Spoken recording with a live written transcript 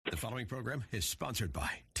following program is sponsored by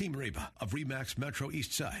Team Reba of RE/MAX Metro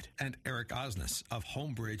East Side and Eric Osnes of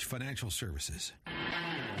Homebridge Financial Services.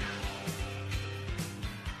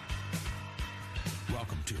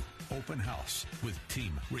 Welcome to Open House with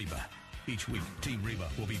Team Reba. Each week, Team Reba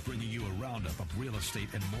will be bringing you a roundup of real estate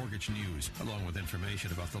and mortgage news, along with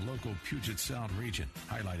information about the local Puget Sound region,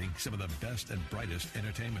 highlighting some of the best and brightest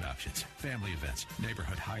entertainment options, family events,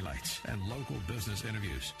 neighborhood highlights, and local business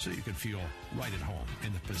interviews, so you can feel right at home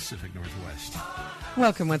in the Pacific Northwest.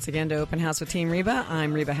 Welcome once again to Open House with Team Reba.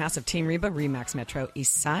 I'm Reba Haas of Team Reba, RE/MAX Metro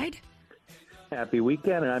East Side. Happy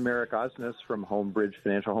weekend, and I'm Eric Osnes from Homebridge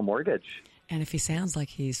Financial Home Mortgage. And if he sounds like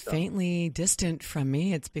he's faintly distant from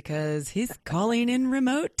me, it's because he's calling in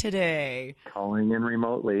remote today. Calling in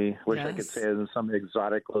remotely. Wish Yes. I could say it in some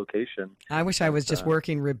exotic location. I wish I was just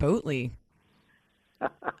working remotely.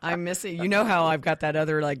 I miss it. You know how I've got that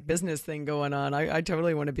other business thing going on. I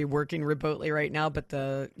totally want to be working remotely right now, but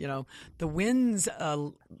the winds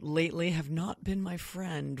lately have not been my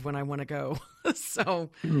friend when I want to go. So,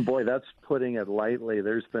 boy, that's putting it lightly.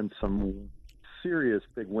 There's been some serious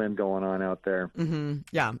big wind going on out there. Mm-hmm.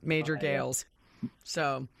 Yeah, major gales.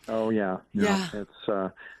 So. Oh yeah. Yeah. It's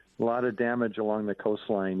a lot of damage along the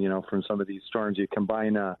coastline. From some of these storms. You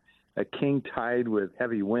combine a king tide with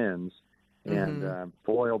heavy winds. And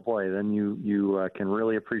boy, oh boy, then you can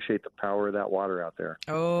really appreciate the power of that water out there.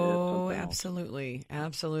 Oh, absolutely.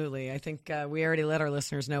 Absolutely. I think we already let our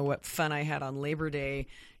listeners know what fun I had on Labor Day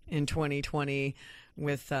in 2020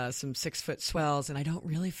 with some 6-foot swells, and I don't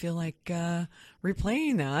really feel like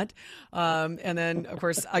replaying that. And then, of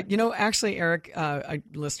course, actually, Eric,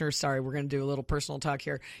 listeners, sorry, we're going to do a little personal talk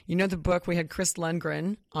here. The book, we had Chris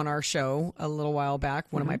Lundgren on our show a little while back,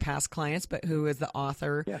 one of my past clients, but who is the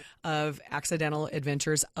author of Accidental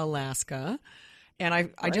Adventures Alaska. And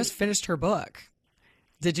I just finished her book.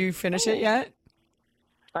 Did you finish it yet?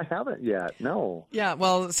 I haven't yet, no. Yeah,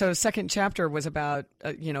 well, so second chapter was about,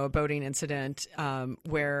 a boating incident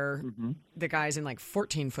where the guy's in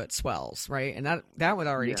 14-foot swells, right? And that was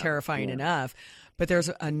already terrifying enough. But there's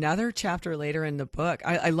another chapter later in the book.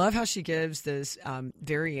 I love how she gives this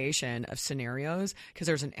variation of scenarios, because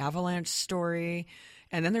there's an avalanche story,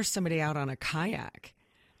 and then there's somebody out on a kayak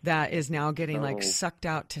that is now getting sucked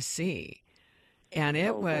out to sea. And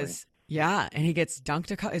it was, and he gets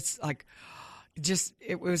dunked. It's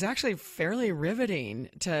it was actually fairly riveting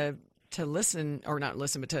to listen, or not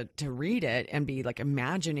listen, but to read it and be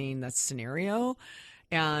imagining that scenario.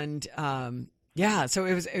 And so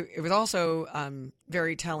it was also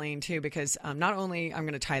very telling too, because not only, I'm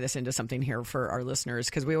going to tie this into something here for our listeners,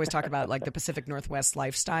 because we always talk about the Pacific Northwest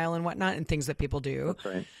lifestyle and whatnot and things that people do. That's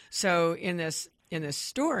right. So in this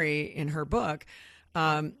story in her book,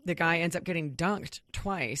 the guy ends up getting dunked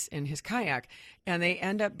twice in his kayak, and they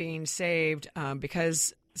end up being saved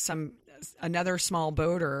because another small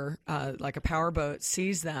boater, like a power boat,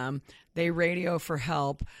 sees them. They radio for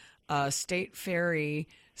help. State Ferry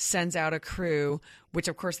sends out a crew, which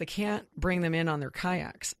of course they can't bring them in on their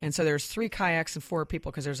kayaks. And so there's 3 kayaks and 4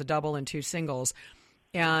 people, because there's a double and 2 singles.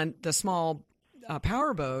 And the small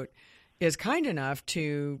power boat is kind enough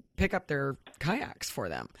to pick up their kayaks for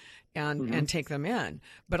them and take them in.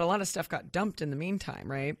 But a lot of stuff got dumped in the meantime,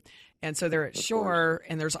 right? And so they're at shore,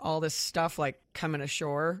 and there's all this stuff coming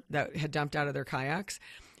ashore that had dumped out of their kayaks.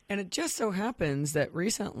 And it just so happens that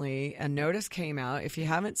recently a notice came out, if you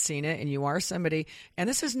haven't seen it and you are somebody, and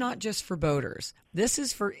this is not just for boaters, this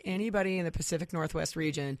is for anybody in the Pacific Northwest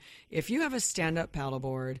region. If you have a stand-up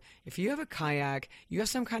paddleboard, if you have a kayak, you have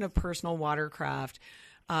some kind of personal watercraft,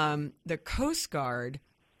 the Coast Guard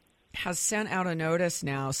has sent out a notice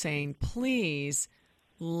now saying, please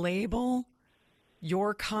label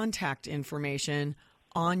your contact information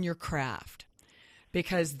on your craft,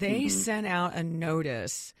 because they sent out a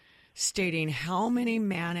notice stating how many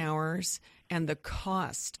man hours and the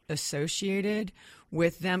cost associated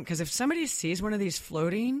with them. Because if somebody sees one of these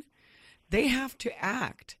floating, they have to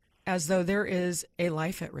act as though there is a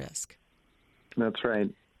life at risk. That's right.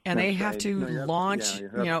 And they have to launch,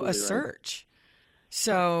 a search.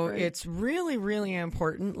 So it's really, really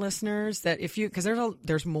important, listeners, that because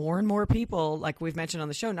there's more and more people, like we've mentioned on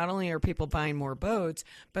the show, not only are people buying more boats,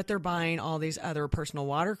 but they're buying all these other personal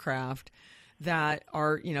watercraft that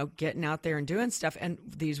are, getting out there and doing stuff. And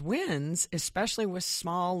these winds, especially with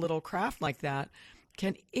small little craft like that,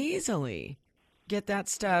 can easily get that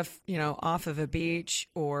stuff, off of a beach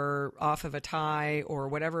or off of a tie or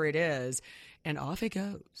whatever it is, and off it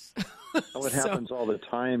goes. Well, it happens all the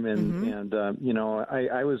time. And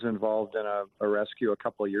I was involved in a rescue a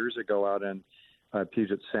couple of years ago out in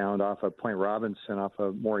Puget Sound off of Point Robinson, off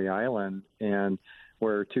of Maury Island. And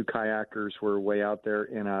where two kayakers were way out there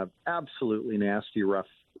in a absolutely nasty, rough,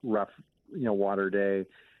 water day.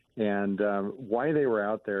 And why they were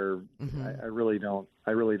out there, I really don't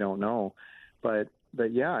know. But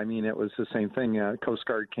yeah, I mean, it was the same thing. Coast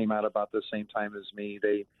Guard came out about the same time as me.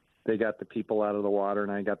 They got the people out of the water,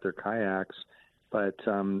 and I got their kayaks. But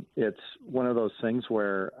it's one of those things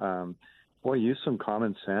where, use some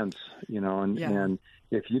common sense, and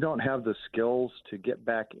if you don't have the skills to get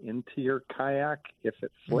back into your kayak, if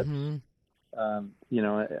it flips,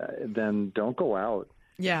 then don't go out.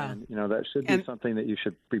 Yeah. And, that should be something that you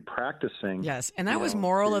should be practicing. Yes. And that was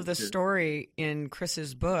moral of the story in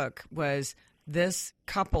Chris's book was this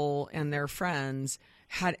couple and their friends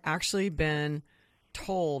had actually been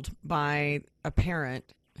told by a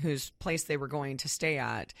parent whose place they were going to stay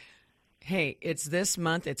at, hey, it's this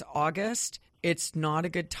month, it's August, it's not a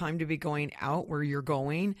good time to be going out where you're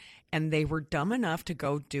going. And they were dumb enough to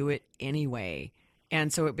go do it anyway.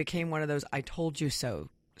 And so it became one of those I told you so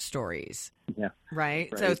stories. Yeah.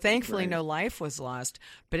 Right? So thankfully no life was lost,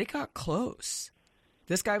 but it got close.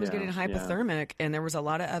 This guy was getting hypothermic and there was a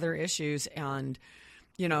lot of other issues and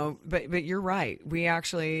but you're right. We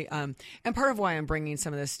actually, and part of why I'm bringing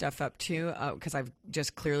some of this stuff up too, because I've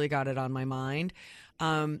just clearly got it on my mind,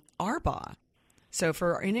 RBAW. So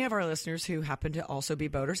for any of our listeners who happen to also be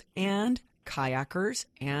boaters and kayakers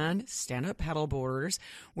and stand-up paddleboarders,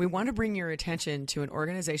 we want to bring your attention to an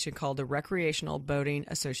organization called the Recreational Boating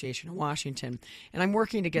Association of Washington. And I'm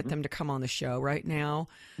working to get them to come on the show right now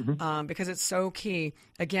because it's so key.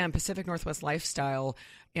 Again, Pacific Northwest lifestyle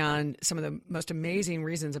and some of the most amazing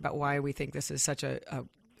reasons about why we think this is such a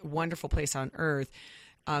wonderful place on earth.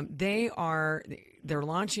 They're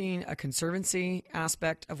launching a conservancy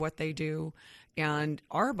aspect of what they do, and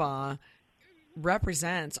RBAW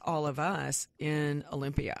represents all of us in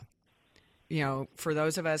Olympia. For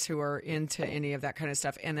those of us who are into any of that kind of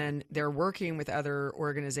stuff, and then they're working with other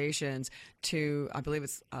organizations to, I believe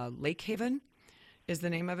it's Lake Haven is the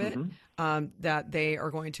name of it, that they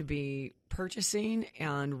are going to be purchasing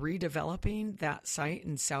and redeveloping that site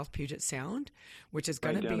in South Puget Sound, which is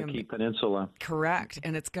going to be the Key Peninsula. Correct,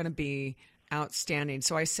 and it's going to be outstanding.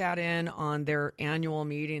 So I sat in on their annual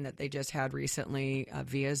meeting that they just had recently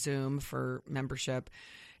via Zoom for membership.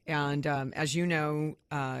 And as you know,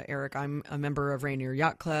 Eric, I'm a member of Rainier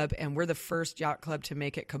Yacht Club, and we're the first yacht club to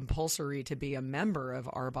make it compulsory to be a member of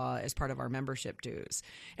RBAW as part of our membership dues.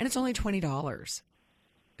 And it's only $20.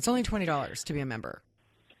 It's only $20 to be a member.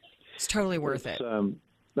 It's totally worth it.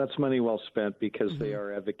 That's money well spent because they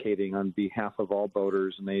are advocating on behalf of all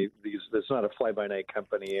boaters, and it's not a fly-by-night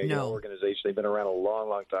company, organization. They've been around a long,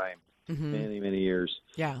 long time, many, many years.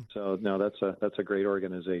 Yeah. So no, that's a great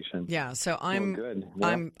organization. Yeah. So I'm good.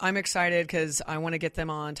 Yeah. I'm excited because I want to get them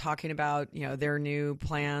on talking about their new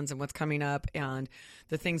plans and what's coming up and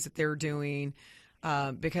the things that they're doing.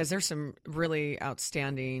 Because there's some really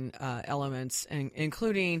outstanding elements,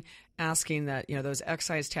 including asking that those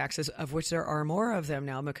excise taxes, of which there are more of them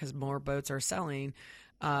now because more boats are selling,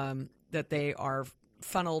 that they are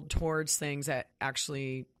funneled towards things that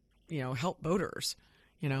actually help boaters.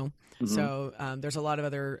 So there's a lot of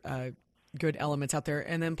other good elements out there,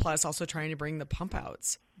 and then plus also trying to bring the pump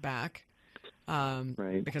outs back,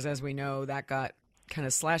 because as we know that got kind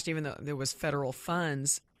of slashed, even though there was federal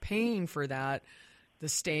funds paying for that. The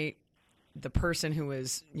state, the person who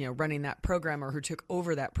was, running that program or who took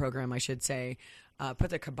over that program, I should say, put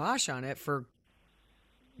the kibosh on it for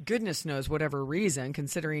goodness knows whatever reason,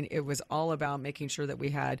 considering it was all about making sure that we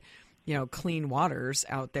had, clean waters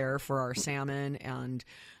out there for our salmon and,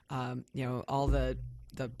 all the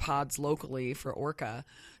pods locally for orca.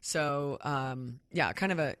 So,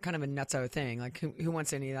 kind of a nutso thing. Like who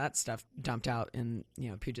wants any of that stuff dumped out in,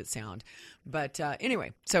 Puget Sound? But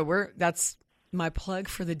anyway, so that's my plug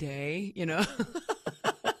for the day, and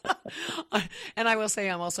I will say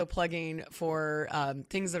I'm also plugging for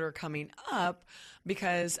things that are coming up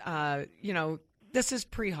because, this is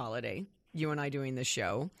pre-holiday, you and I doing this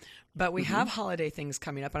show, but we have holiday things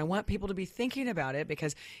coming up, and I want people to be thinking about it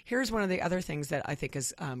because here's one of the other things that I think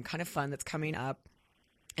is kind of fun that's coming up,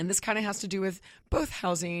 and this kind of has to do with both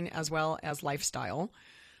housing as well as lifestyle.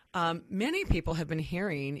 Many people have been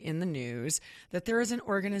hearing in the news that there is an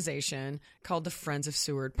organization called the Friends of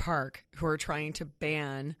Seward Park who are trying to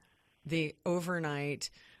ban the overnight,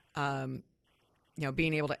 being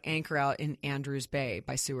able to anchor out in Andrews Bay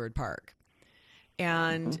by Seward Park.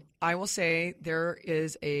 And I will say there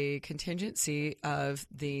is a contingency of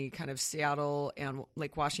the kind of Seattle and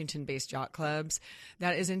Lake Washington-based yacht clubs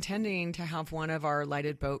that is intending to have one of our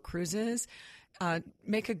lighted boat cruises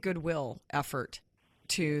make a goodwill effort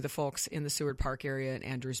to the folks in the Seward Park area in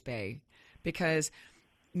Andrews Bay, because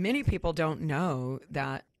many people don't know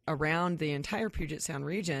that around the entire Puget Sound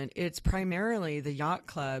region, it's primarily the yacht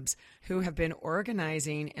clubs who have been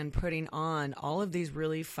organizing and putting on all of these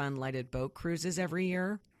really fun lighted boat cruises every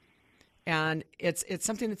year. And it's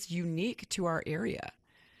something that's unique to our area.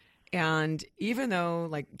 And even though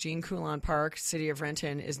like Jean Coulon Park, City of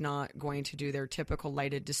Renton is not going to do their typical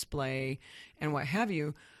lighted display and what have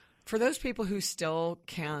you, for those people who still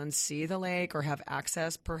can see the lake or have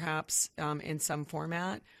access perhaps in some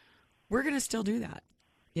format, we're going to still do that.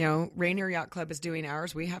 You know, Rainier Yacht Club is doing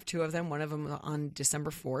ours. We have 2 of them. One of them on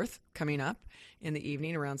December 4th coming up in the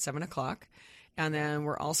evening around 7 o'clock. And then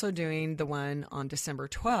we're also doing the one on December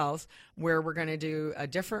 12th where we're going to do a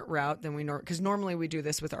different route than we because normally we do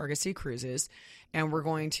this with Argosy Cruises. And we're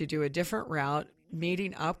going to do a different route,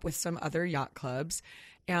 meeting up with some other yacht clubs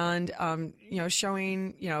and,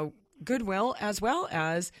 showing, goodwill as well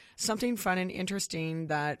as something fun and interesting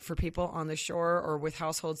that for people on the shore or with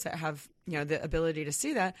households that have, the ability to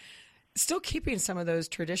see that, still keeping some of those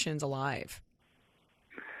traditions alive.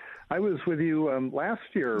 I was with you last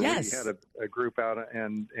year. Yes. We had a group out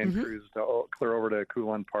and cruised clear over to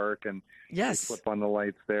Coulon Park and yes, flip on the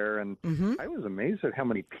lights there. And I was amazed at how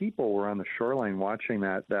many people were on the shoreline watching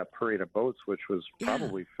that parade of boats, which was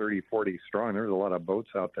probably 30, 40 strong. There was a lot of boats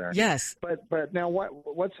out there. Yes. But now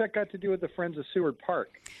what's that got to do with the Friends of Seward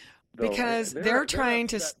Park? Though? Because they're trying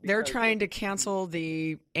to cancel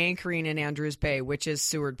the anchoring in Andrews Bay, which is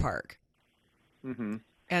Seward Park. Mm-hmm.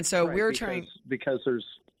 And so we're trying because there's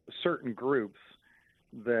certain groups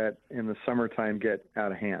that in the summertime get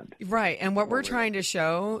out of hand. Right. And what we're trying to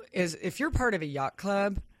show is if you're part of a yacht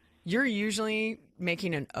club, you're usually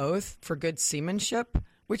making an oath for good seamanship,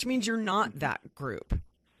 which means you're not that group.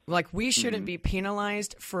 Like we shouldn't be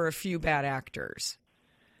penalized for a few bad actors.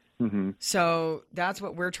 Mm-hmm. So that's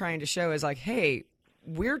what we're trying to show is like, hey,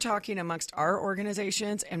 we're talking amongst our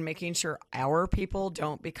organizations and making sure our people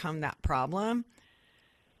don't become that problem.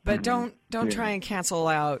 But don't try and cancel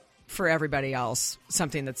out for everybody else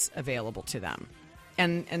something that's available to them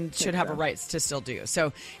and should have a rights to still do.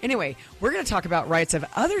 So anyway, we're going to talk about rights of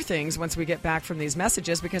other things once we get back from these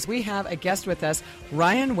messages because we have a guest with us,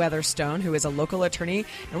 Ryan Weatherstone, who is a local attorney,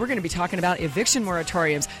 and we're going to be talking about eviction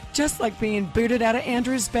moratoriums, just like being booted out of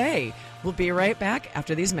Andrews Bay. We'll be right back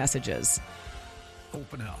after these messages.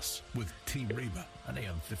 Open House with Team Reba on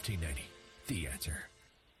AM 1590. The Answer.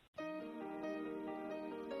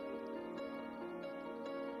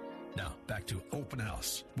 Now, back to Open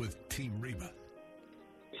House with Team Reba.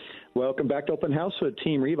 Welcome back to Open House with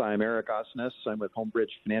Team Reba. I'm Eric Osnes. I'm with Homebridge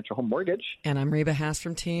Financial Home Mortgage. And I'm Reba Haas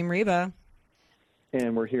from Team Reba.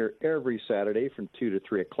 And we're here every Saturday from 2 to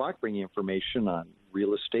 3 o'clock, bringing information on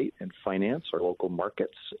real estate and finance, our local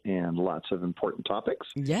markets, and lots of important topics.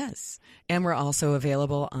 Yes. And we're also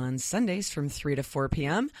available on Sundays from 3 to 4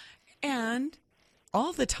 p.m. and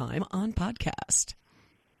all the time on podcast.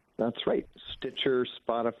 That's right. Stitcher,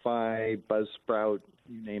 Spotify, Buzzsprout,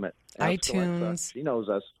 you name it. iTunes. Alexa, she knows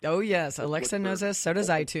us. Oh, yes. Alexa knows us. So does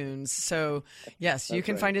iTunes. So, yes, you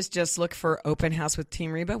can find us. Just look for Open House with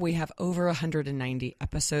Team Reba. We have over 190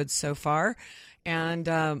 episodes so far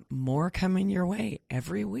and more coming your way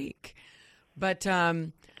every week. But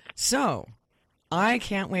so I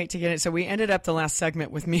can't wait to get it. So we ended up the last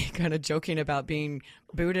segment with me kind of joking about being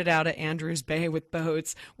booted out of Andrews Bay with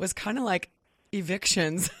boats was kind of like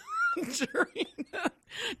evictions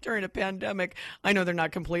during a pandemic. I know they're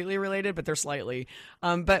not completely related, but they're slightly.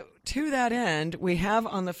 But to that end, we have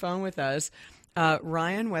on the phone with us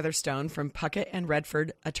Ryan Weatherstone from Puckett and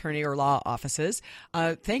Redford Attorney or Law Offices.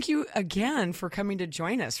 Thank you again for coming to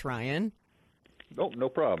join us, Ryan. Oh, no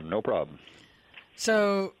problem. No problem.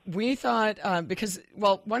 So we thought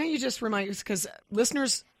why don't you just remind us, because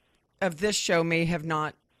listeners of this show may have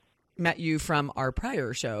not met you from our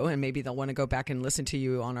prior show, and maybe they'll want to go back and listen to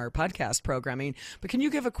you on our podcast programming. But can you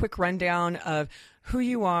give a quick rundown of who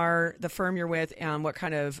you are, the firm you're with, and what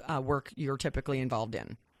kind of work you're typically involved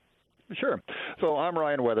in? Sure. So I'm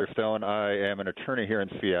Ryan Weatherstone. I am an attorney here in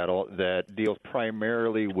Seattle that deals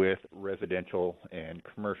primarily with residential and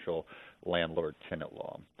commercial landlord-tenant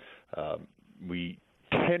law. We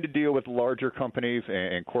tend to deal with larger companies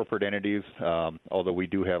and corporate entities, although we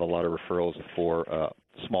do have a lot of referrals for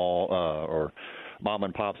small or mom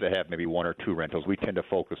and pops that have maybe one or two rentals. We tend to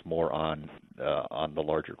focus more on the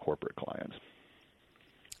larger corporate clients.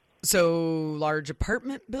 So large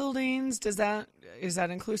apartment buildings, is that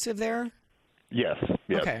inclusive there? Yes.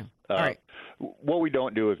 Okay. All right. What we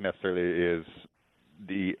don't do is necessarily is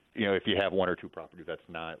if you have one or two properties, that's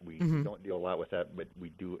not, we don't deal a lot with that, but we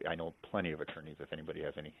do. I know plenty of attorneys if anybody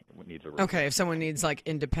has any needs a Okay, if someone needs like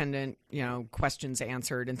independent, questions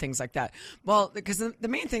answered and things like that. Well, because the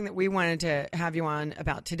main thing that we wanted to have you on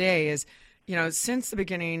about today is, since the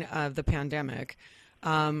beginning of the pandemic,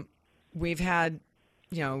 we've had,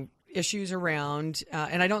 issues around,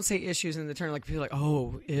 and I don't say issues in the term like people are like,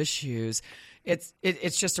 oh, issues. It's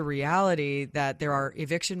just a reality that there are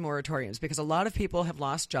eviction moratoriums because a lot of people have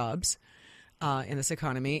lost jobs in this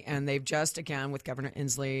economy, and they've just, again, with Governor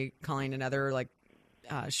Inslee calling another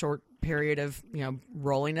short period of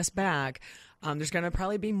rolling us back, there's going to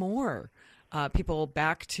probably be more people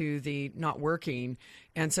back to the not working.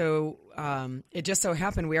 And so it just so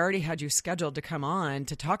happened we already had you scheduled to come on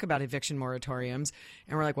to talk about eviction moratoriums,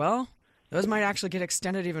 and we're like, well, those might actually get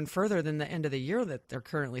extended even further than the end of the year that they're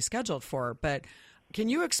currently scheduled for. But can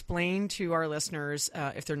you explain to our listeners,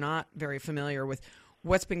 if they're not very familiar with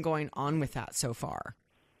what's been going on with that so far?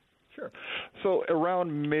 Sure. So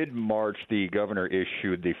around mid-March, the governor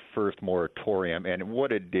issued the first moratorium, and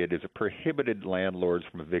what it did is it prohibited landlords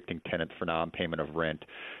from evicting tenants for non-payment of rent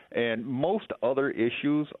and most other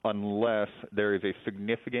issues unless there is a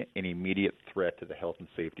significant and immediate threat to the health and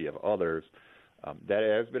safety of others. That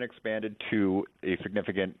has been expanded to a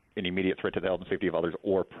significant and immediate threat to the health and safety of others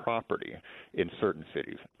or property in certain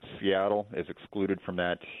cities. Seattle is excluded from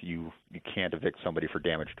that. You can't evict somebody for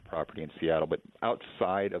damage to property in Seattle, but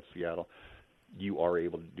outside of Seattle, you are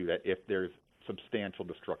able to do that if there's substantial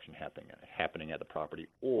destruction happening at the property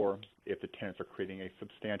or if the tenants are creating a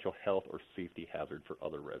substantial health or safety hazard for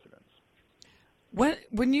other residents.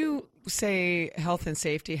 When you say health and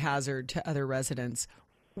safety hazard to other residents,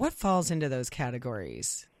 what falls into those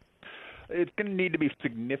categories? It's going to need to be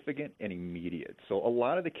significant and immediate. So a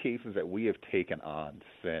lot of the cases that we have taken on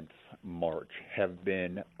since March have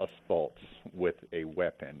been assaults with a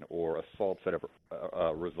weapon or assaults that have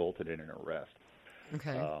resulted in an arrest.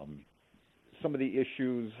 Okay. Some of the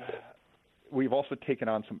issues, we've also taken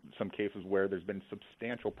on some cases where there's been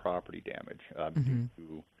substantial property damage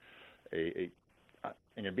due to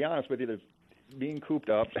and to be honest with you, being cooped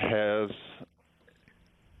up has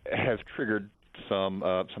triggered some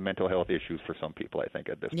mental health issues for some people, I think,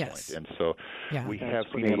 at this point. And so we have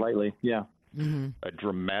seen a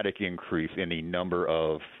dramatic increase in the number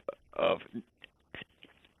of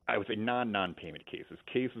I would say non-payment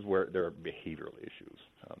cases where there are behavioral issues.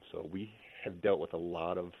 So we have dealt with a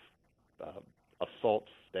lot of assaults,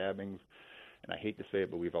 stabbings, and I hate to say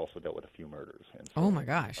it, but we've also dealt with a few murders. And so, oh, my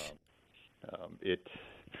gosh.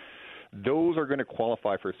 Those are going to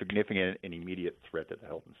qualify for a significant and immediate threat to the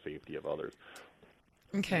health and safety of others.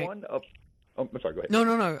 Okay. I'm sorry, go ahead.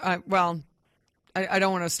 No. I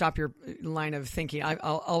don't want to stop your line of thinking.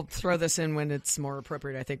 I'll throw this in when it's more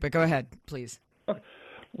appropriate, I think. But go ahead, please. Okay.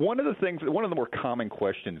 One of the more common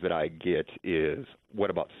questions that I get is, what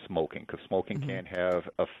about smoking? Because smoking can have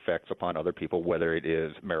effects upon other people, whether it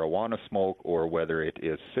is marijuana smoke or whether it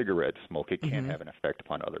is cigarette smoke. It can have an effect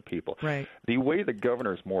upon other people. Right. The way the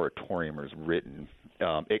governor's moratorium is written,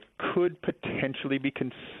 it could potentially be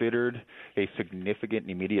considered a significant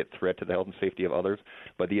and immediate threat to the health and safety of others,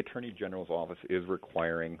 but the Attorney General's office is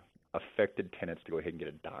requiring affected tenants to go ahead and get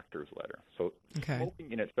a doctor's letter. So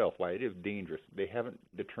smoking in itself, while it is dangerous, they haven't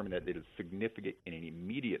determined that it is significant and an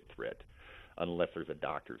immediate threat unless there's a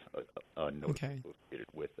doctor's note associated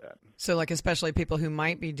with that. So especially people who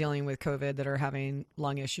might be dealing with COVID that are having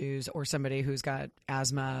lung issues, or somebody who's got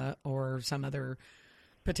asthma or some other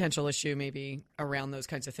potential issue maybe around those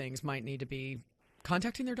kinds of things might need to be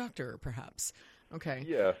contacting their doctor, perhaps. Okay.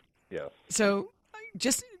 Yeah. So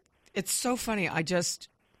it's so funny.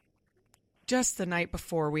 Just the night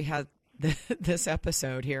before we had this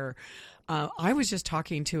episode here, I was just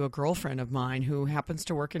talking to a girlfriend of mine who happens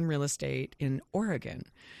to work in real estate in Oregon.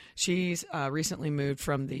 She's recently moved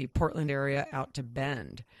from the Portland area out to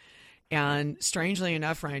Bend. And strangely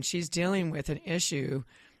enough, Ryan, she's dealing with an issue.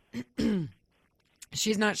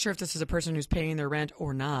 She's not sure if this is a person who's paying their rent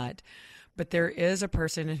or not, but there is a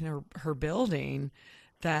person in her building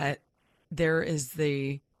that there is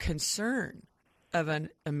the concern of an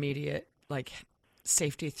immediate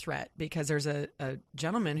safety threat, because there's a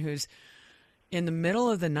gentleman who's in the middle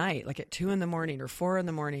of the night, like at 2 a.m. or 4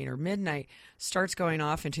 a.m. or midnight, starts going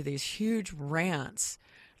off into these huge rants,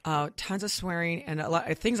 tons of swearing, and a lot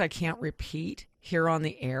of things I can't repeat here on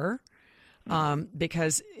the air,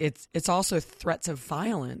 because it's also threats of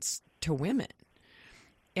violence to women.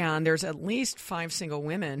 And there's at least 5 single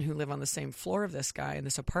women who live on the same floor of this guy in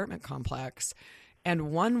this apartment complex.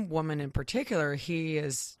 And one woman in particular, he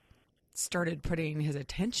is started putting his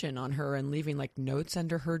attention on her and leaving like notes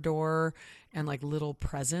under her door and like little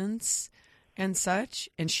presents and such.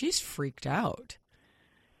 And she's freaked out.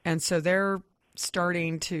 And so they're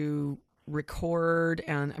starting to record.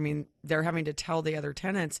 And I mean, they're having to tell the other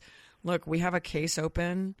tenants, look, we have a case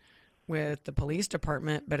open with the police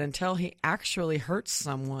department, but until he actually hurts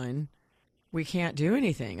someone, we can't do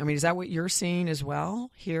anything. I mean, is that what you're seeing as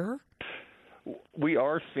well here? We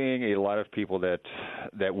are seeing a lot of people that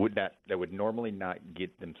would normally not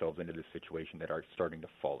get themselves into this situation that are starting to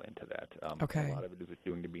fall into that. Okay. A lot of it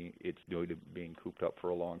is due to being cooped up for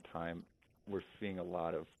a long time. We're seeing a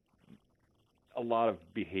lot of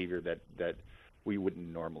behavior that we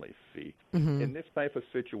wouldn't normally see. Mm-hmm. In this type of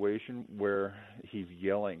situation where he's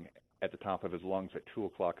yelling at the top of his lungs at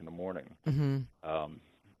 2:00 in the morning. Mm-hmm.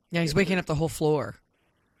 He's waking up the whole floor.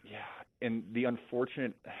 Yeah. And the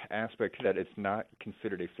unfortunate aspect is that it's not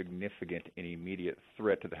considered a significant and immediate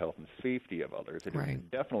threat to the health and safety of others. It is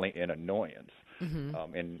definitely an annoyance.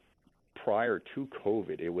 Mm-hmm. And prior to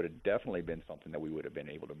COVID, it would have definitely been something that we would have been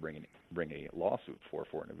able to bring a lawsuit for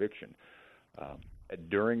an eviction.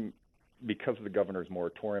 Because of the governor's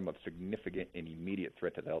moratorium of significant and immediate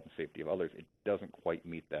threat to the health and safety of others, it doesn't quite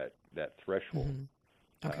meet that threshold. Mm-hmm.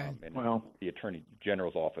 Okay. And the Attorney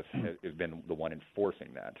General's office has been the one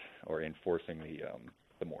enforcing that, or enforcing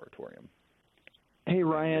the moratorium. Hey,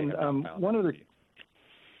 Ryan, one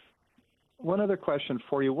other question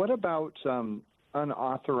for you. What about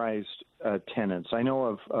unauthorized tenants? I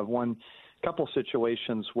know of one couple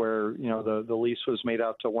situations where the lease was made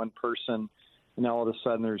out to one person, and now all of a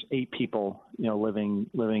sudden there's 8 people living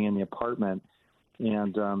in the apartment,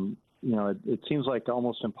 and it seems like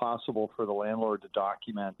almost impossible for the landlord to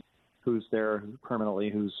document who's there permanently,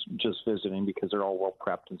 who's just visiting, because they're all well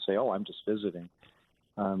prepped and say, "Oh, I'm just visiting."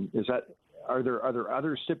 Are there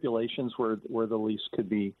other stipulations where the lease could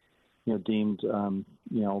be deemed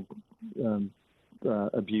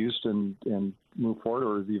abused and move forward,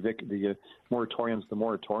 or the moratorium's the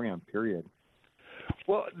moratorium period?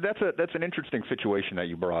 Well, that's an interesting situation that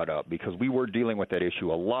you brought up, because we were dealing with that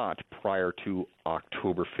issue a lot prior to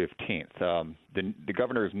October 15th. The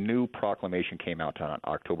governor's new proclamation came out on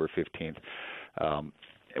October 15th.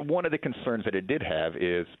 One of the concerns that it did have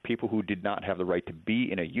is people who did not have the right to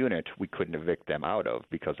be in a unit, we couldn't evict them out of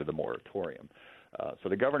because of the moratorium. So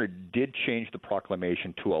the governor did change the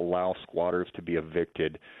proclamation to allow squatters to be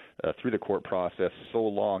evicted through the court process so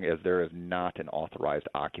long as there is not an authorized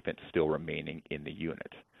occupant still remaining in the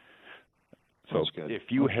unit. So if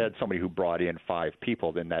you had somebody who brought in 5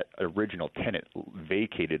 people, then that original tenant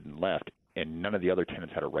vacated and left, and none of the other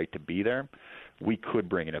tenants had a right to be there, we could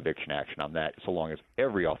bring an eviction action on that so long as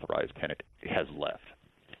every authorized tenant has left.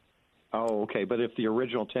 Oh, okay. But if the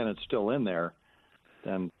original tenant's still in there,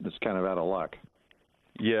 then it's kind of out of luck.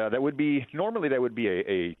 Yeah, normally that would be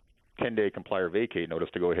a 10-day comply or vacate notice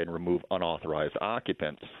to go ahead and remove unauthorized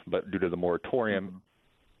occupants. But due to the moratorium,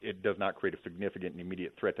 it does not create a significant and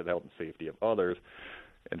immediate threat to the health and safety of others.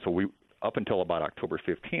 And so up until about October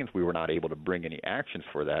 15th, we were not able to bring any actions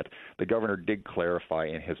for that. The governor did clarify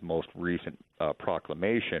in his most recent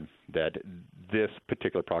proclamation that this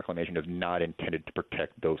particular proclamation is not intended to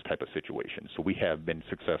protect those type of situations. So we have been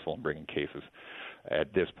successful in bringing cases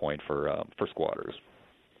at this point for squatters.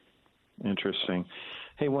 Interesting.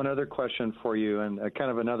 Hey, one other question for you, and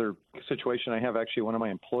kind of another situation I have. Actually, one of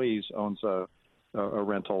my employees owns a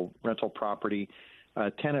rental property.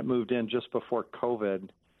 A tenant moved in just before COVID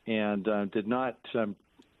and did not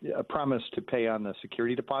promise to pay on the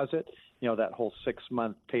security deposit. That whole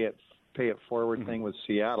 6-month pay it forward thing with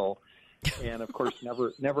Seattle, and of course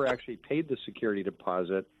never actually paid the security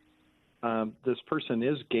deposit. This person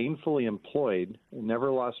is gainfully employed,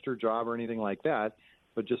 never lost her job or anything like that,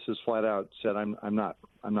 but just as flat out said, I'm not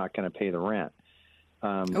going to pay the rent.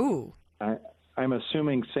 I'm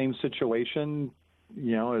assuming same situation,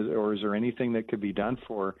 or is there anything that could be done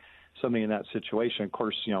for somebody in that situation? Of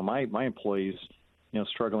course, my employees,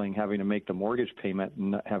 struggling having to make the mortgage payment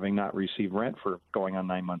and having not received rent for going on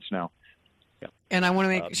 9 months now. Yeah. And I want to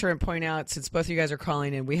make sure and point out, since both of you guys are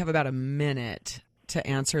calling in, we have about a minute to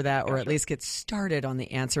answer that, or at least get started on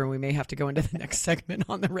the answer, and we may have to go into the next segment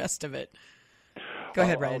on the rest of it. Go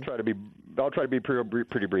ahead, Ryan. I'll try to be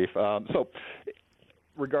pretty brief. So,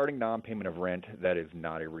 regarding non-payment of rent, that is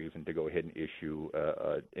not a reason to go ahead and issue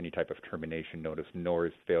any type of termination notice, nor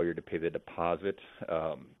is failure to pay the deposit.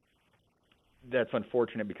 That's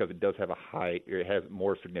unfortunate because it does have it has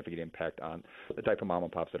more significant impact on the type of mom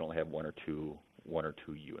and pops that only have one or two 1 or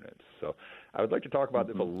 2 units. So I would like to talk about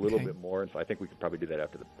this a little bit more, and so I think we could probably do that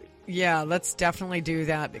after the break. Yeah, let's definitely do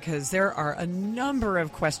that, because there are a number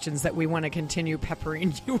of questions that we want to continue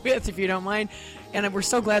peppering you with, if you don't mind. And we're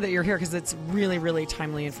so glad that you're here, because it's really, really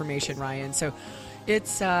timely information, Ryan. So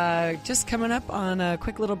it's just coming up on a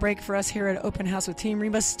quick little break for us here at Open House with Team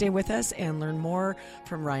Reba. Stay with us and learn more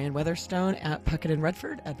from Ryan Weatherstone at Puckett and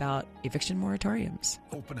Redford about eviction moratoriums.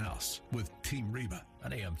 Open House with Team Reba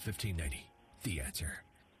on AM 1590. The Answer.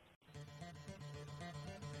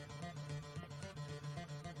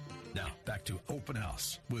 Now, back to Open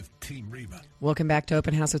House with Team Reba. Welcome back to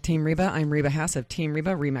Open House with Team Reba. I'm Reba House of Team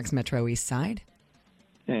Reba, Remax Metro East Side.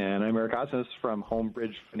 And I'm Eric Osnes from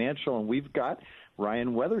Homebridge Financial, and we've got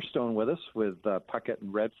Ryan Weatherstone with us with Puckett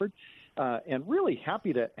and Redford. And really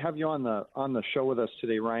happy to have you on the show with us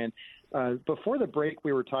today, Ryan. Before the break,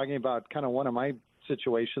 we were talking about kind of one of my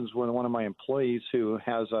situations with one of my employees who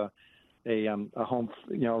has a home,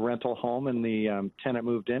 a rental home, and the tenant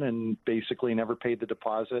moved in and basically never paid the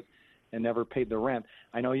deposit and never paid the rent.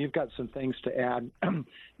 I know you've got some things to add,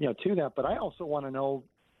 to that, but I also want to know,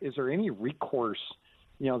 is there any recourse,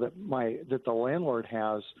 that the landlord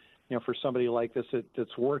has, for somebody like this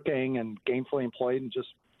that's working and gainfully employed and just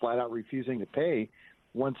flat out refusing to pay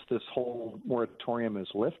once this whole moratorium is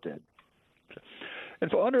lifted? And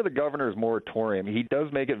so under the governor's moratorium, he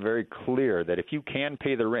does make it very clear that if you can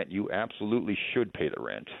pay the rent, you absolutely should pay the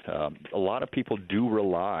rent. A lot of people do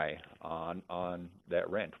rely on that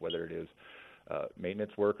rent, whether it is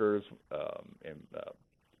maintenance workers,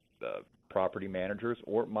 property managers,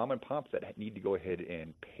 or mom and pops that need to go ahead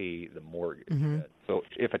and pay the mortgage. Mm-hmm. So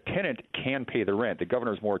if a tenant can pay the rent, the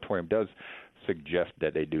governor's moratorium does suggest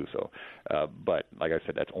that they do so. But like I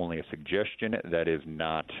said, that's only a suggestion. That is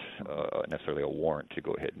not necessarily a warrant to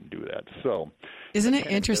go ahead and do that. So, isn't it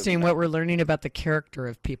interesting what we're learning about the character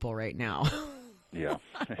of people right now? Yeah.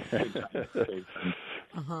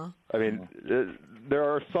 I mean, there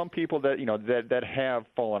are some people that that have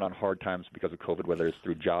fallen on hard times because of COVID, whether it's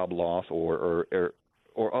through job loss or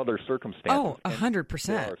other circumstances. Oh, 100%.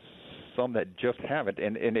 There are some that just haven't,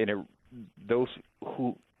 and those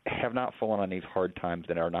who have not fallen on these hard times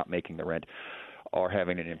and are not making the rent are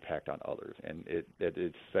having an impact on others, and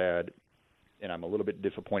it's sad. And I'm a little bit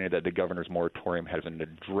disappointed that the governor's moratorium hasn't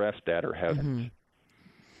addressed that or hasn't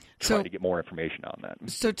tried to get more information on that.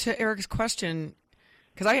 So to Eric's question,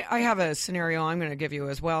 because I have a scenario I'm going to give you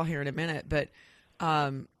as well here in a minute, but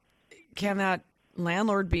can that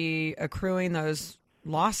landlord be accruing those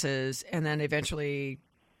losses and then eventually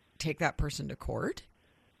take that person to court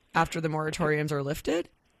after the moratoriums are lifted,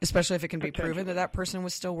 especially if it can be proven that person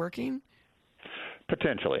was still working?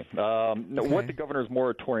 Potentially. What the governor's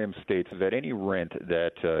moratorium states is that any rent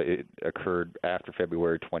that it occurred after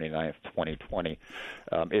February 29th, 2020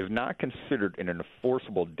 is not considered an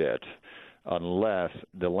enforceable debt unless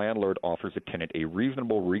the landlord offers a tenant a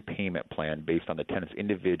reasonable repayment plan based on the tenant's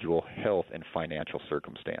individual health and financial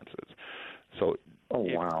circumstances. So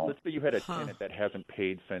let's say you had a tenant that hasn't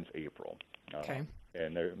paid since April,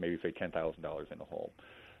 and they're maybe, say, $10,000 in the home.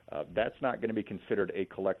 That's not going to be considered a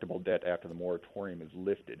collectible debt after the moratorium is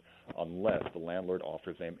lifted unless the landlord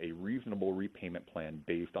offers them a reasonable repayment plan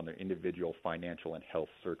based on their individual financial and health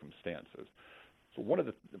circumstances. So one of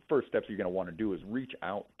the first steps you're going to want to do is reach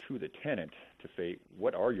out to the tenant to say,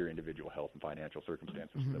 what are your individual health and financial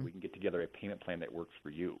circumstances so that we can get together a payment plan that works for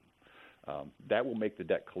you. That will make the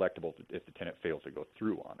debt collectible if the tenant fails to go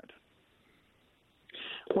through on it.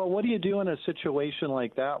 Well, what do you do in a situation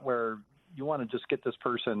like that where you want to just get this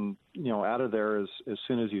person, out of there as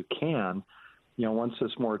soon as you can? Once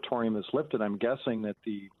this moratorium is lifted, I'm guessing that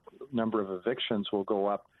the number of evictions will go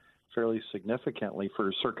up fairly significantly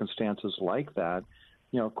for circumstances like that.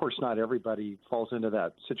 Of course, not everybody falls into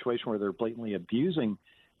that situation where they're blatantly abusing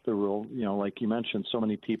the rule. Like you mentioned, so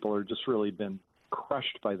many people are just really been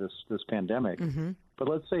crushed by this pandemic. Mm-hmm. But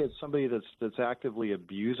let's say it's somebody that's actively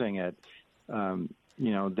abusing it.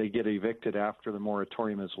 They get evicted after the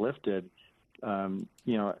moratorium is lifted. I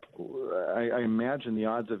imagine the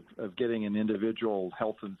odds of getting an individual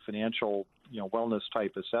health and financial, wellness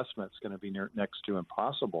type assessment is going to be next to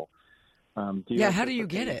impossible. How do you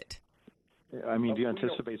get it? I mean, do you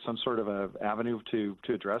anticipate some sort of a avenue to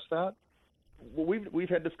address that? Well, we've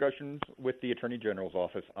had discussions with the Attorney General's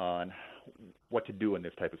office on what to do in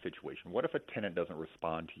this type of situation. What if a tenant doesn't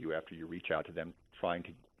respond to you after you reach out to them trying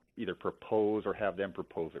to either propose or have them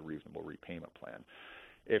propose a reasonable repayment plan?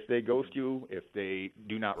 If they ghost you, if they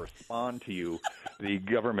do not respond to you, the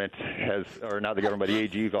government the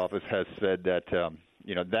AG's office has said that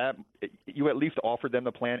that you at least offered them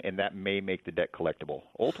the plan, and that may make the debt collectible.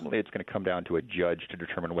 Ultimately, it's going to come down to a judge to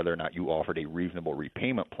determine whether or not you offered a reasonable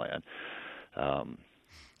repayment plan.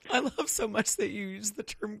 I love so much that you use the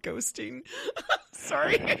term ghosting.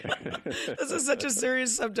 Sorry. This is such a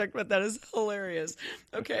serious subject, but that is hilarious.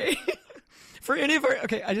 Okay.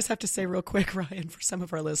 I just have to say real quick, Ryan, for some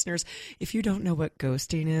of our listeners, if you don't know what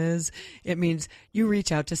ghosting is, it means you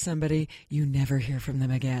reach out to somebody, you never hear from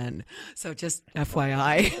them again. So just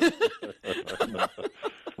FYI.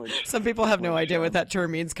 Some people have no idea what that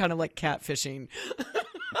term means, kind of like catfishing.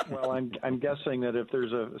 Well, I'm guessing that if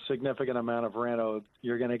there's a significant amount of rent owed,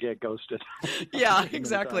 you're going to get ghosted. Yeah,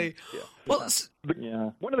 exactly. Yeah. Well,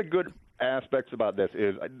 one of the good aspects about this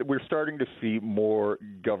is we're starting to see more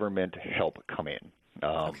government help come in.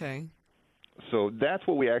 Okay. So that's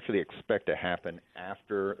what we actually expect to happen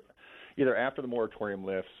either after the moratorium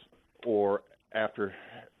lifts or after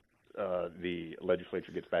the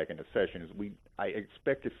legislature gets back into session. I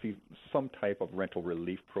expect to see some type of rental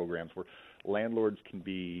relief programs where landlords can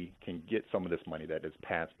get some of this money that is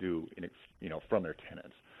past due from their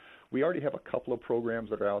tenants. We already have a couple of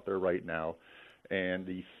programs that are out there right now, and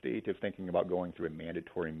the state is thinking about going through a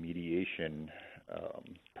mandatory mediation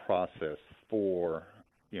process for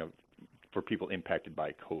people impacted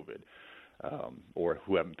by COVID or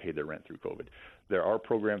who haven't paid their rent through COVID. There are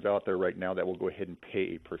programs out there right now that will go ahead and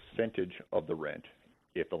pay a percentage of the rent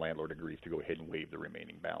if the landlord agrees to go ahead and waive the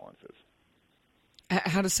remaining balances.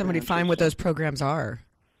 How does somebody find what those programs are?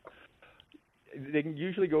 They can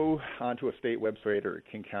usually go onto a state website or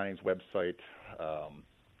King County's website.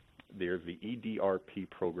 There's the EDRP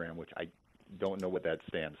program, which I don't know what that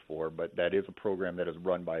stands for, but that is a program that is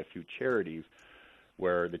run by a few charities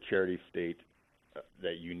where the charities state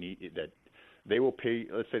that they will pay,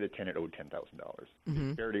 let's say the tenant owed $10,000.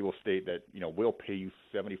 Mm-hmm. The charity will state that, we'll pay you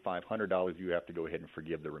 $7,500. You have to go ahead and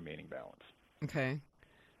forgive the remaining balance. Okay.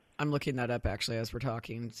 I'm looking that up actually as we're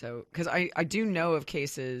talking. So, because I do know of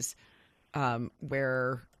cases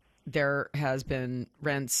where there has been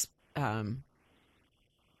rents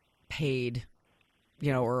paid,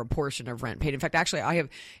 or a portion of rent paid. In fact, actually,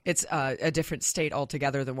 it's a different state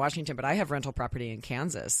altogether than Washington, but I have rental property in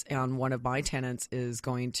Kansas, and one of my tenants is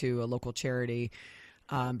going to a local charity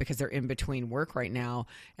because they're in between work right now,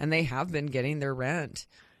 and they have been getting their rent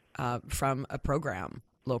from a program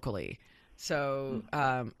locally. So,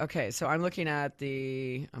 okay, so I'm looking at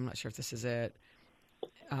I'm not sure if this is it.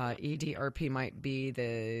 EDRP might be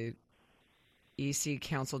the EC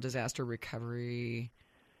Council Disaster Recovery.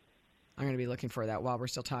 I'm going to be looking for that while we're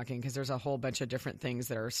still talking because there's a whole bunch of different things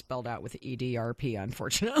that are spelled out with EDRP,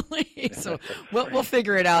 unfortunately. So we'll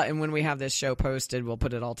figure it out, and when we have this show posted, we'll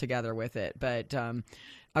put it all together with it. But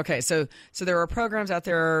okay, so there are programs out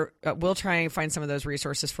there. We'll try and find some of those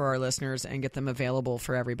resources for our listeners and get them available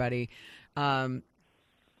for everybody. But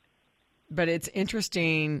it's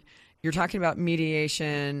interesting. You're talking about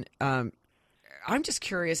mediation. I'm just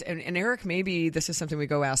curious, and Eric, maybe this is something we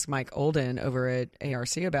go ask Mike Olden over at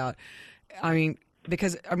ARC about.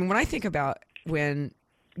 Because when I think about when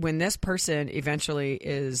this person eventually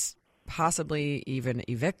is possibly even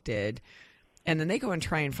evicted, and then they go and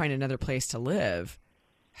try and find another place to live,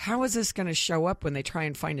 how is this going to show up when they try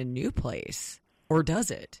and find a new place, or does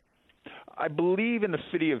it? I believe in the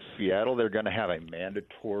city of Seattle, they're going to have a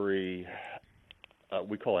mandatory.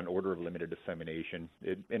 We call it an order of limited dissemination.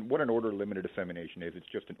 And what an order of limited dissemination is, it's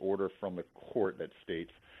just an order from the court that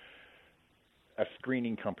states a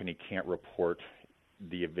screening company can't report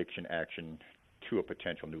the eviction action to a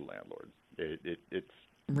potential new landlord. It's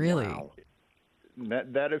really wow.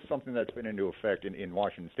 That is something that's been into effect in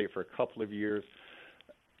Washington State for a couple of years.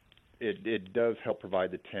 It does help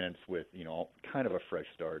provide the tenants with kind of a fresh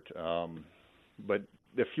start, but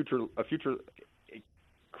a future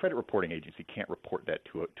credit reporting agency can't report that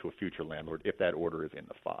to a future landlord if that order is in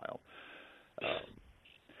the file.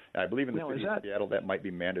 I believe in the city of Seattle that might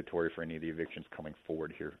be mandatory for any of the evictions coming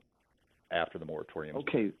forward here after the moratorium.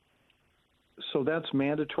 Okay, so that's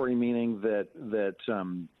mandatory, meaning that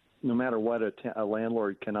no matter what, a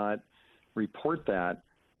landlord cannot report that.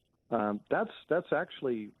 That's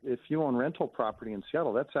actually, if you own rental property in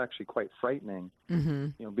Seattle, that's actually quite frightening.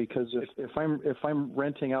 Mm-hmm. Because if I'm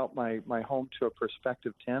renting out my home to a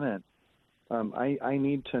prospective tenant, I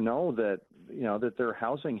need to know that that their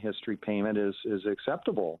housing history payment is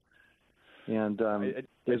acceptable. And I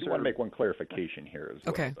just want to make one clarification here as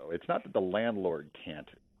well. Okay. Though. It's not that the landlord can't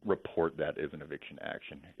report that as an eviction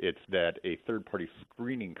action. It's that a third-party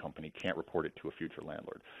screening company can't report it to a future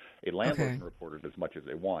landlord. A landlord can report it as much as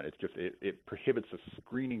they want. It's just it prohibits a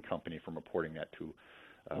screening company from reporting that to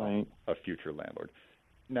a future landlord.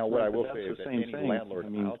 Now, what I will that's say the is that same any thing. landlord I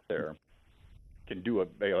mean, out there can do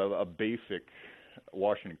a basic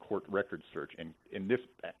Washington court record search, and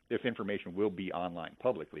this information will be online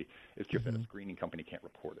publicly. It's just that a screening company can't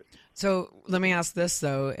report it. So let me ask this,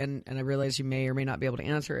 though, and I realize you may or may not be able to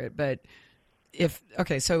answer it, but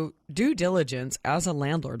so due diligence as a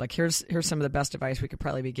landlord, like here's some of the best advice we could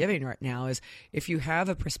probably be giving right now is if you have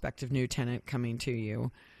a prospective new tenant coming to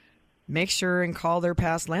you, make sure and call their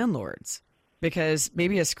past landlords, because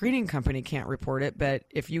maybe a screening company can't report it, but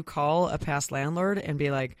if you call a past landlord and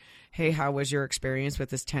be like, hey, how was your experience with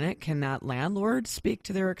this tenant? Can that landlord speak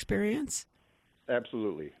to their experience?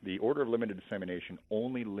 Absolutely. The order of limited dissemination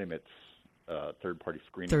only limits third-party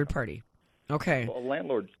screening. Third party. Okay. Well, a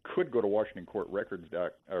landlord could go to Washington Court Records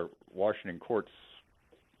or Washington Courts,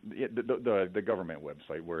 the government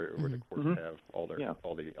website where the courts have all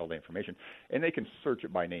the information, and they can search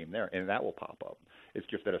it by name there, and that will pop up. It's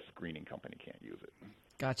just that a screening company can't use it.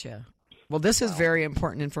 Gotcha. Well, this is very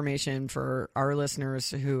important information for our listeners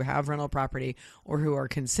who have rental property or who are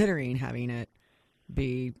considering having it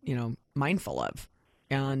be, mindful of.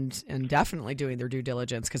 And definitely doing their due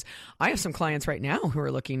diligence, because I have some clients right now who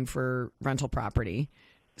are looking for rental property,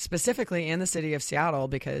 specifically in the city of Seattle,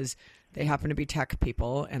 because they happen to be tech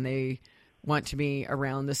people and they want to be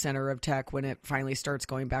around the center of tech when it finally starts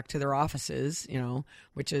going back to their offices,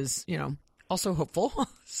 which is, also hopeful.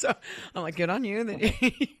 So I'm like, good on you.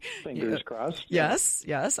 Fingers crossed. Yes.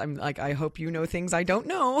 I'm like, I hope you know things I don't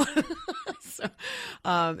know. So,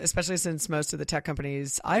 especially since most of the tech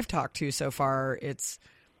companies I've talked to so far, it's,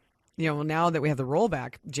 now that we have the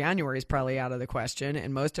rollback, January is probably out of the question.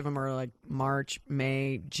 And most of them are like March,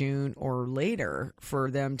 May, June, or later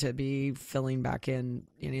for them to be filling back in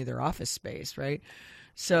any of their office space. Right.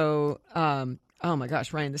 So, oh my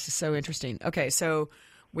gosh, Ryan, this is so interesting. Okay. So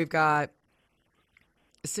we've got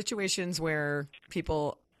situations where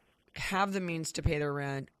people have the means to pay their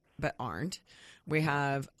rent but aren't. We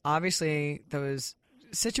have obviously those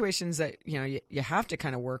situations that you have to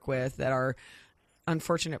kind of work with that are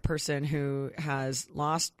unfortunate person who has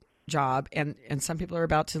lost job, and some people are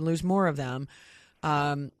about to lose more of them,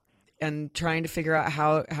 and trying to figure out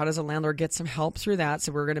how does a landlord get some help through that.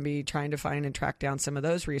 So we're going to be trying to find and track down some of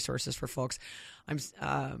those resources for folks.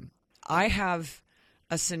 I have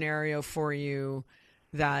a scenario for you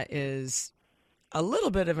that is a little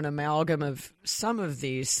bit of an amalgam of some of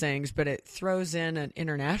these things, but it throws in an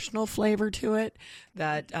international flavor to it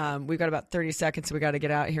that we've got about 30 seconds. So we got to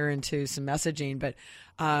get out here into some messaging, but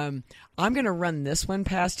I'm going to run this one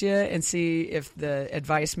past you and see if the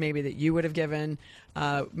advice maybe that you would have given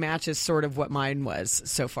matches sort of what mine was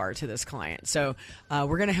so far to this client. So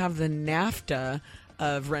we're going to have the NAFTA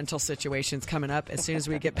of rental situations coming up as soon as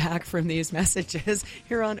we get back from these messages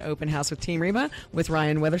here on Open House with Team Reba, with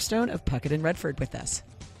Ryan Weatherstone of Puckett and Redford with us.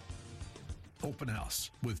 Open House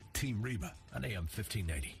with Team Reba on AM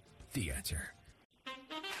 1590. The Answer.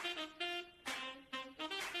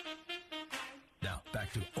 Now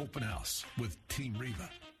back to Open House with Team Reba.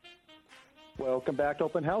 Welcome back to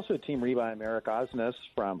Open House with Team Reba. I'm Eric Osnes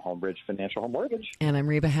from Homebridge Financial Home Mortgage. And I'm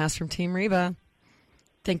Reba Haas from Team Reba.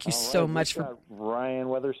 Thank you so much for Ryan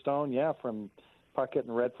Weatherstone, from Puckett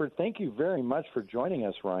and Redford. Thank you very much for joining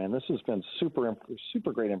us, Ryan. This has been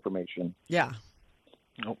super great information. Yeah.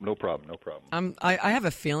 No problem. No problem. I have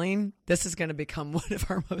a feeling this is going to become one of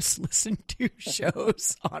our most listened to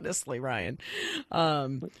shows, honestly, Ryan.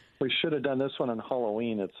 We should have done this one on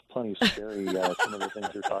Halloween. It's plenty scary, some of the things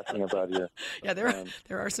you're talking about here. Yeah,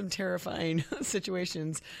 there are some terrifying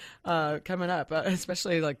situations coming up,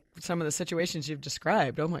 especially like some of the situations you've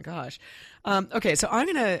described. Oh my gosh. Okay, so I'm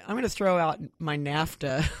gonna throw out my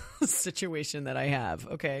NAFTA situation that I have.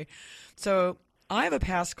 Okay, so I have a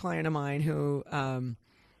past client of mine who,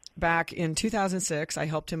 back in 2006, I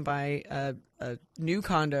helped him buy a new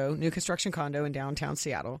construction condo in downtown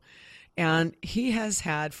Seattle. And he has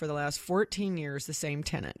had for the last 14 years the same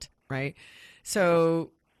tenant, right?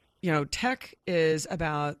 So, tech is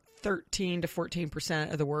about 13 to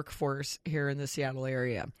 14% of the workforce here in the Seattle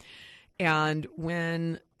area. And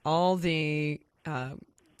when all the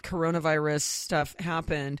coronavirus stuff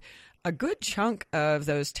happened, a good chunk of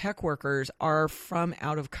those tech workers are from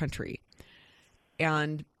out of country.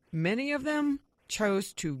 And many of them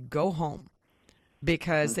chose to go home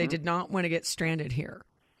because they did not want to get stranded here.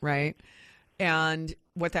 Right. And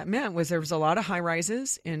what that meant was there was a lot of high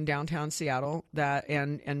rises in downtown Seattle that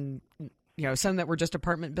and some that were just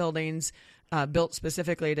apartment buildings built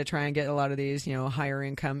specifically to try and get a lot of these, higher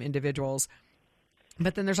income individuals.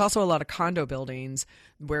 But then there's also a lot of condo buildings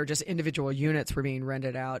where just individual units were being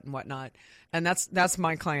rented out and whatnot. And that's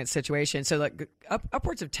my client's situation. So like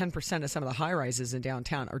upwards of 10% of some of the high rises in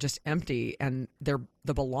downtown are just empty, and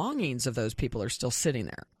the belongings of those people are still sitting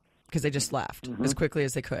there because they just left as quickly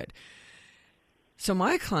as they could. So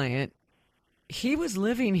my client, he was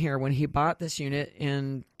living here when he bought this unit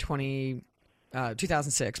in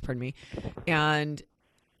 2006, and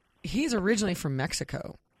he's originally from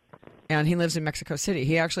Mexico. And he lives in Mexico City.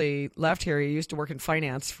 He actually left here. He used to work in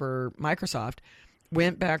finance for Microsoft,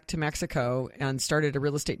 went back to Mexico and started a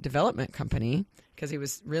real estate development company because he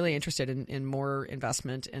was really interested in more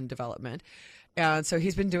investment and development. And so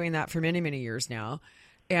he's been doing that for many, many years now.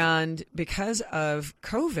 And because of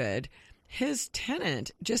COVID, his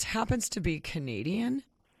tenant just happens to be Canadian.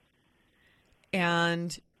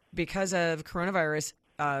 And because of coronavirus,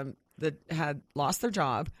 that had lost their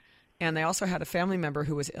job. And they also had a family member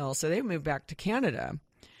who was ill, so they moved back to Canada.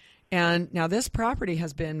 And now this property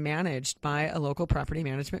has been managed by a local property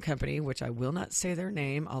management company, which I will not say their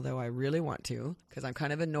name, although I really want to, because I'm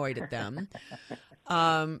kind of annoyed at them.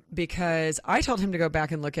 Because I told him to go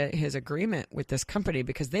back and look at his agreement with this company,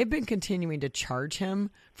 because they've been continuing to charge him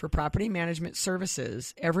for property management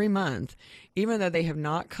services every month, even though they have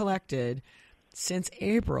not collected since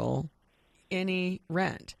April any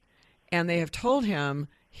rent. And they have told him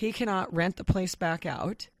he cannot rent the place back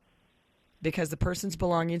out because the person's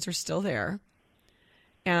belongings are still there.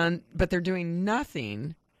 But they're doing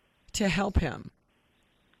nothing to help him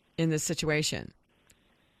in this situation.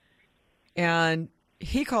 And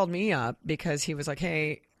he called me up because he was like,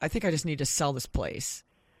 hey, I think I just need to sell this place.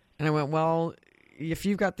 And I went, well, if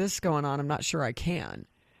you've got this going on, I'm not sure I can.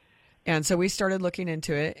 And so we started looking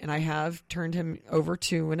into it, and I have turned him over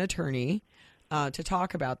to an attorney to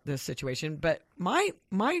talk about this situation. But my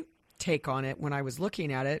take on it when I was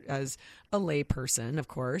looking at it as a lay person, of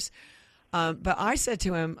course, but I said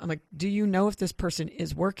to him, I'm like, do you know if this person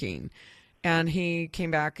is working? And he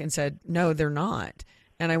came back and said, no, they're not.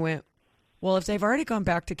 And I went, well, if they've already gone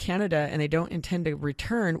back to Canada and they don't intend to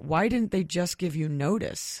return, why didn't they just give you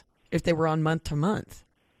notice if they were on month to month?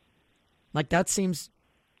 Like, that seems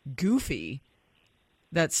goofy,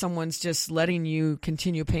 that someone's just letting you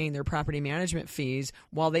continue paying their property management fees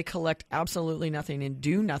while they collect absolutely nothing and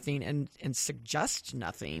do nothing and suggest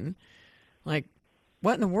nothing. Like,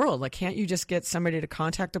 what in the world? Like, can't you just get somebody to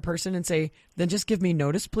contact a person and say, then just give me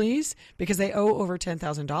notice, please? Because they owe over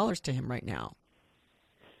 $10,000 to him right now.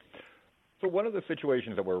 So one of the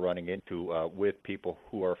situations that we're running into with people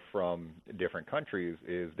who are from different countries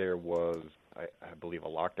is there was, I believe, a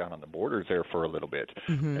lockdown on the borders there for a little bit.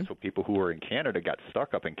 Mm-hmm. And so people who were in Canada got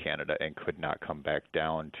stuck up in Canada and could not come back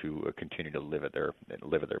down to continue to live at their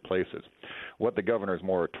places. What the governor's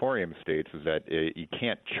moratorium states is that you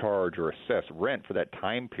can't charge or assess rent for that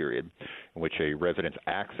time period in which a resident's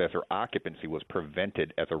access or occupancy was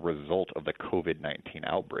prevented as a result of the COVID-19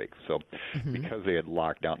 outbreak. So because they had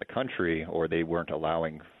locked down the country, or they weren't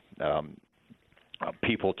allowing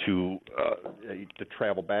people to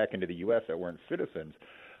travel back into the U.S. that weren't citizens,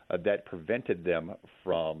 that prevented them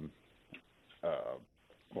from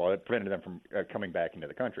coming back into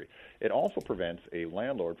the country. It also prevents a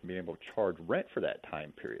landlord from being able to charge rent for that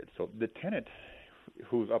time period. So the tenant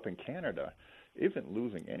who's up in Canada isn't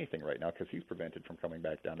losing anything right now because he's prevented from coming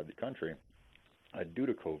back down to the country due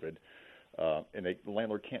to COVID, and the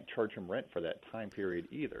landlord can't charge him rent for that time period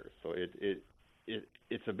either. So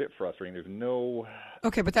it's a bit frustrating. There's no...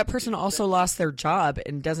 Okay, but that person also lost their job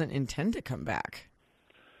and doesn't intend to come back.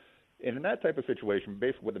 And in that type of situation,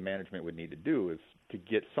 basically what the management would need to do is to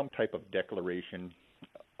get some type of declaration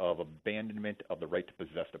of abandonment of the right to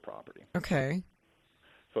possess the property. Okay.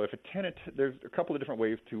 So if a tenant, there's a couple of different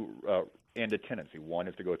ways to end a tenancy. One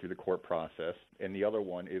is to go through the court process, and the other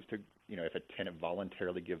one is to, if a tenant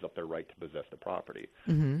voluntarily gives up their right to possess the property.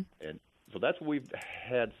 Mm-hmm. And so that's what we've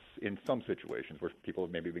had in some situations where people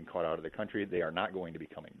have maybe been caught out of the country. They are not going to be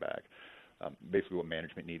coming back. Basically what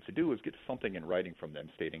management needs to do is get something in writing from them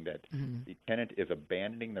stating that the tenant is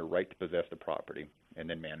abandoning their right to possess the property, and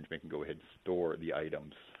then management can go ahead and store the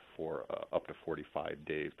items for up to 45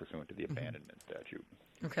 days pursuant to the abandonment statute.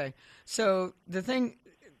 Okay. So the thing,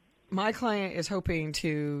 my client is hoping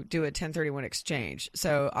to do a 1031 exchange.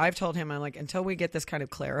 So I've told him, I'm like, until we get this kind of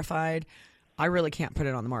clarified, I really can't put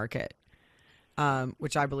it on the market,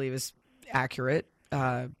 which I believe is accurate.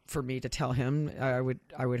 For me to tell him, I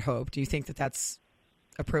would hope. Do you think that that's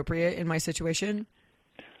appropriate in my situation?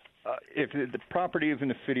 If the property is in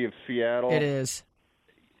the city of Seattle, it is.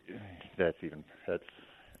 That's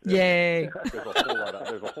yay.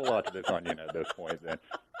 There's a whole lot to this onion at this point. Then.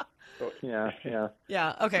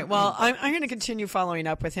 Yeah. Okay. Well, I'm going to continue following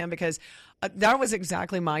up with him because that was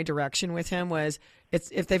exactly my direction with him. Was it's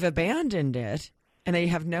if they've abandoned it and they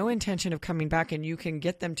have no intention of coming back, and you can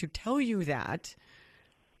get them to tell you that,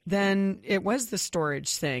 then it was the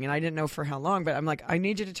storage thing. And I didn't know for how long, but I'm like, I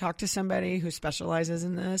need you to talk to somebody who specializes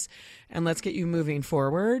in this, and let's get you moving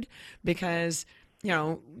forward because,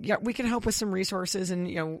 we can help with some resources and,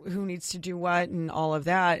 who needs to do what and all of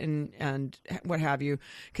that and what have you.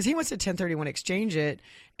 Because he wants to 1031 exchange it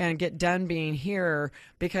and get done being here,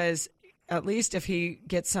 because at least if he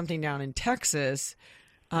gets something down in Texas,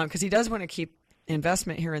 because he does want to keep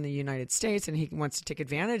investment here in the United States, and he wants to take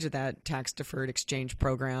advantage of that tax-deferred exchange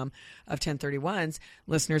program of 1031s.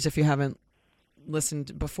 Listeners, if you haven't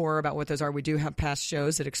listened before about what those are, we do have past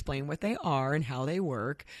shows that explain what they are and how they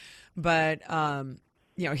work. But,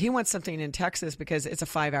 he wants something in Texas because it's a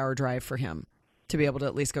 5-hour drive for him to be able to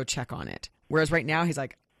at least go check on it. Whereas right now he's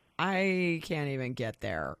like, I can't even get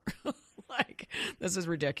there. This is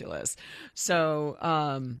ridiculous. So,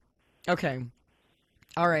 okay.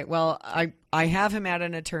 All right. Well, I have him at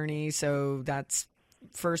an attorney, so that's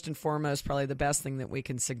first and foremost probably the best thing that we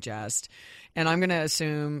can suggest. And I'm going to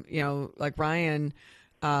assume, like Ryan,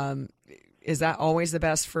 is that always the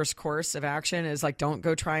best first course of action? Is like, don't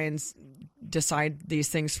go try and decide these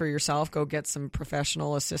things for yourself. Go get some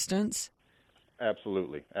professional assistance.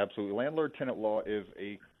 Absolutely. Landlord-tenant law is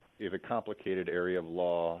a complicated area of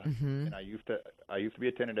law, and I used to be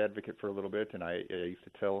a tenant advocate for a little bit, and I used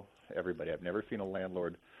to tell everybody I've never seen a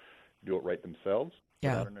landlord do it right themselves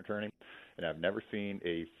without an attorney, and I've never seen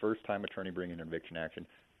a first-time attorney bring in an eviction action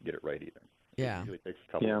get it right either. Yeah, it usually takes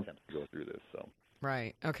a couple of attempts to go through this. So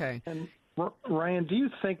right, okay. And Ryan, do you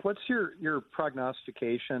think what's your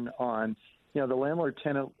prognostication on the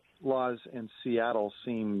landlord-tenant laws in Seattle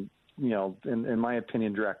seem in my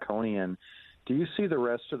opinion draconian? Do you see the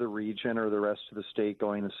rest of the region or the rest of the state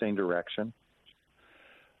going the same direction?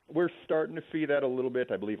 We're starting to see that a little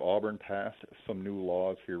bit. I believe Auburn passed some new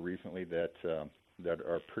laws here recently that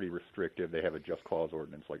are pretty restrictive. They have a just cause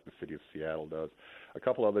ordinance like the city of Seattle does. A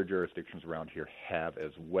couple other jurisdictions around here have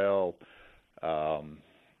as well. I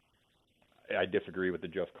disagree with the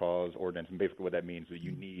just cause ordinance, and basically what that means is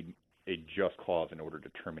you need a just cause in order to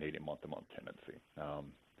terminate a month-to-month tenancy.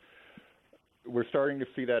 We're starting to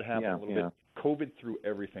see that happen a little bit. COVID threw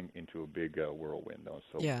everything into a big whirlwind, though.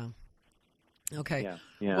 So Okay.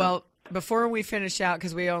 Yeah. Well, before we finish out,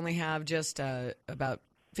 because we only have just about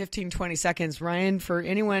 15, 20 seconds, Ryan, for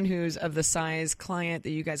anyone who's of the size client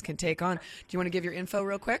that you guys can take on, do you want to give your info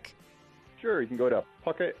real quick? Sure. You can go to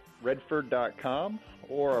PuckettRedford.com,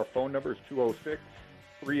 or our phone number is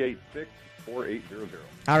 206-386-4800.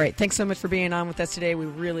 All right. Thanks so much for being on with us today. We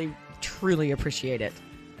really, truly appreciate it.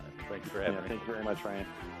 Thank you for having me. Thank you very much, Ryan.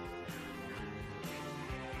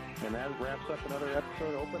 And that wraps up another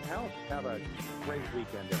episode of Open House. Have a great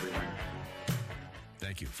weekend, everyone.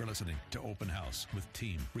 Thank you for listening to Open House with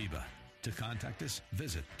Team Reba. To contact us,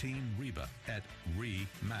 visit Team Reba at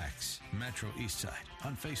RE/MAX Metro Eastside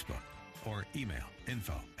on Facebook, or email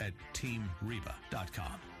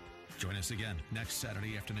info@teamreba.com. Join us again next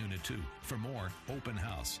Saturday afternoon at 2 for more Open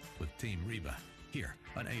House with Team Reba here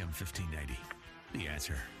on AM 1590. The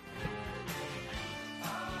Answer.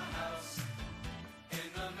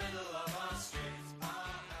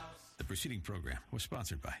 The preceding program was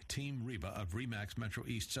sponsored by Team Reba of RE/MAX Metro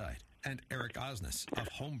East Side and Eric Osnes of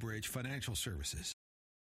Homebridge Financial Services.